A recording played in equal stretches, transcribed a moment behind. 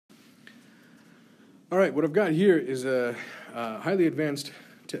All right, what I've got here is a highly advanced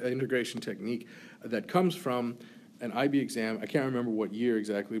integration technique that comes from an IB exam. I can't remember what year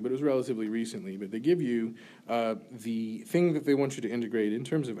exactly, but it was relatively recently. But they give you the thing that they want you to integrate in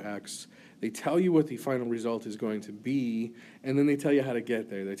terms of x. They tell you what the final result is going to be, and then they tell you how to get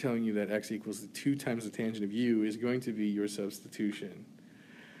there. They're telling you that x equals 2 times the tangent of u is going to be your substitution.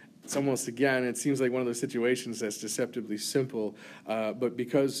 It's almost, again, it seems like one of those situations that's deceptively simple, but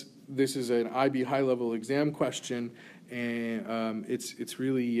because this is an IB high-level exam question, and it's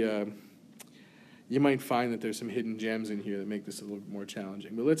really, you might find that there's some hidden gems in here that make this a little bit more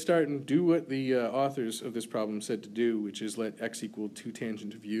challenging. But let's start and do what the authors of this problem said to do, which is let x equal 2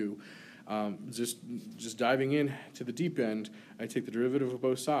 tangent of u. Just diving in to the deep end, I take the derivative of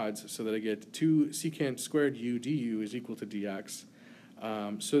both sides so that I get 2 secant squared u du is equal to dx.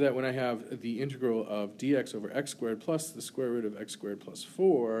 So that when I have the integral of dx over x squared plus the square root of x squared plus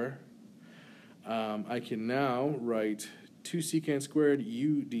 4, I can now write 2 secant squared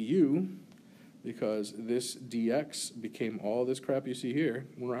u du, because this dx became all this crap you see here.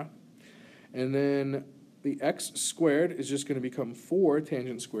 And then the x squared is just going to become 4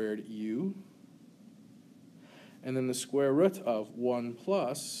 tangent squared u. And then the square root of 1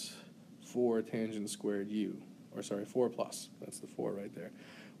 plus 4 tangent squared u. Or sorry, 4 plus. That's the 4 right there.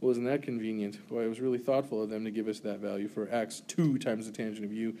 Well, isn't that convenient? Boy, it was really thoughtful of them to give us that value for x, 2 times the tangent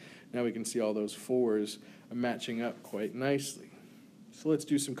of u. Now we can see all those 4s matching up quite nicely. So let's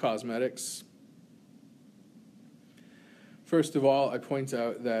do some cosmetics. First of all, I point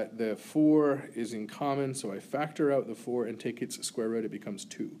out that the 4 is in common, so I factor out the 4 and take its square root. It becomes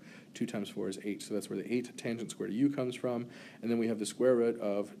 2. 2 times 4 is 8, so that's where the 8 tangent squared of u comes from. And then we have the square root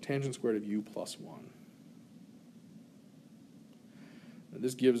of tangent squared of u plus 1.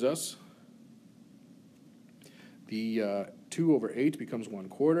 This gives us the 2 over 8 becomes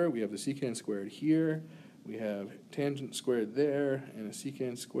 1/4. We have the secant squared here. We have tangent squared there and a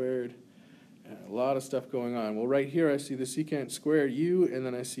secant squared. And a lot of stuff going on. Well, right here I see the secant squared u, and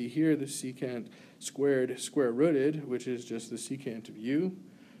then I see here the secant squared square rooted, which is just the secant of u.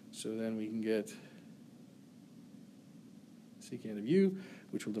 So then we can get secant of u,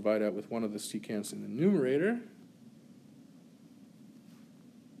 which will divide out with one of the secants in the numerator,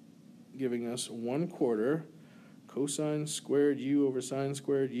 giving us 1/4 cosine squared u over sine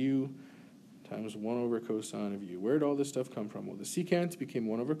squared u times 1 over cosine of u. Where did all this stuff come from? Well, the secant became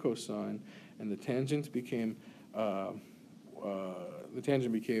 1 over cosine, and the tangent became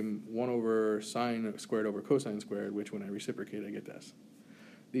 1 over sine squared over cosine squared, which when I reciprocate, I get this.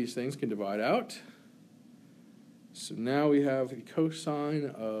 These things can divide out. So now we have the cosine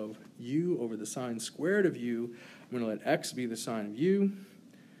of u over the sine squared of u. I'm going to let x be the sine of u.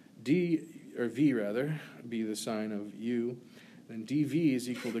 V rather, be the sine of u, then dv is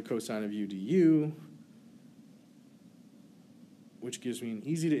equal to cosine of u du, which gives me an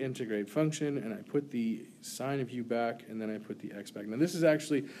easy to integrate function, and I put the sine of u back, and then I put the x back. Now this is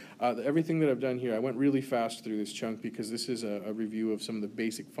actually, everything that I've done here, I went really fast through this chunk because this is a review of some of the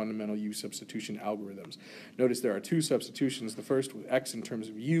basic fundamental u substitution algorithms. Notice there are 2 substitutions, the first with x in terms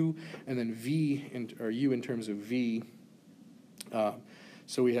of u, and then u in terms of v.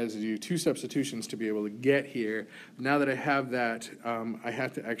 So we had to do 2 substitutions to be able to get here. Now that I have that, I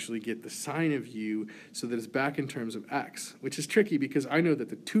have to actually get the sine of u so that it's back in terms of x, which is tricky because I know that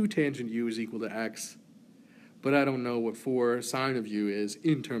the 2 tangent u is equal to x, but I don't know what 4 sine of u is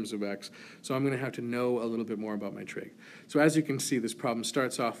in terms of x, so I'm going to have to know a little bit more about my trig. So as you can see, this problem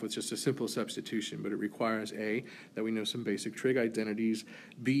starts off with just a simple substitution, but it requires A, that we know some basic trig identities,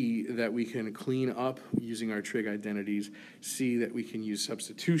 B, that we can clean up using our trig identities, C, that we can use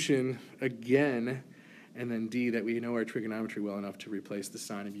substitution again, and then D, that we know our trigonometry well enough to replace the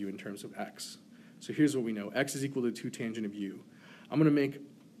sine of u in terms of x. So here's what we know. X is equal to 2 tangent of u. I'm going to make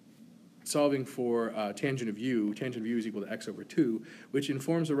solving for tangent of u is equal to x over 2, which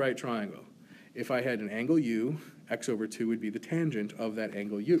informs a right triangle. If I had an angle u, x over 2 would be the tangent of that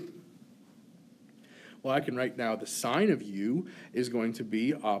angle u. Well, I can write now the sine of u is going to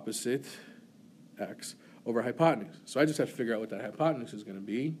be opposite x over hypotenuse. So I just have to figure out what that hypotenuse is going to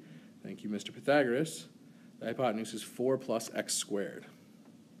be. Thank you, Mr. Pythagoras. The hypotenuse is 4 plus x squared,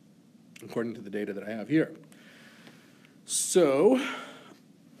 according to the data that I have here. So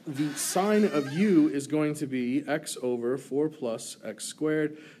the sine of u is going to be x over 4 plus x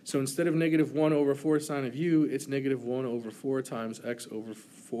squared. So instead of negative 1 over 4 sine of u, it's negative 1 over 4 times x over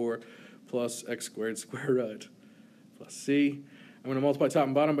 4 plus x squared square root plus c. I'm going to multiply top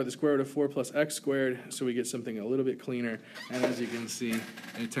and bottom by the square root of 4 plus x squared, so we get something a little bit cleaner. And as you can see,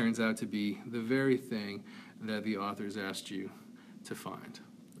 it turns out to be the very thing that the authors asked you to find.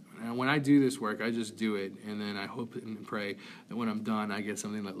 I'm going And when I do this work, I just do it, and then I hope and pray that when I'm done, I get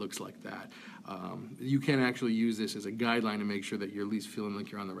something that looks like that. You can actually use this as a guideline to make sure that you're at least feeling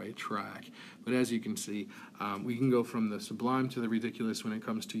like you're on the right track. But as you can see, we can go from the sublime to the ridiculous when it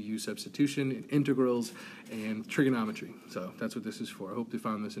comes to U substitution, integrals, and trigonometry. So that's what this is for. I hope you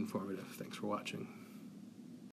found this informative. Thanks for watching.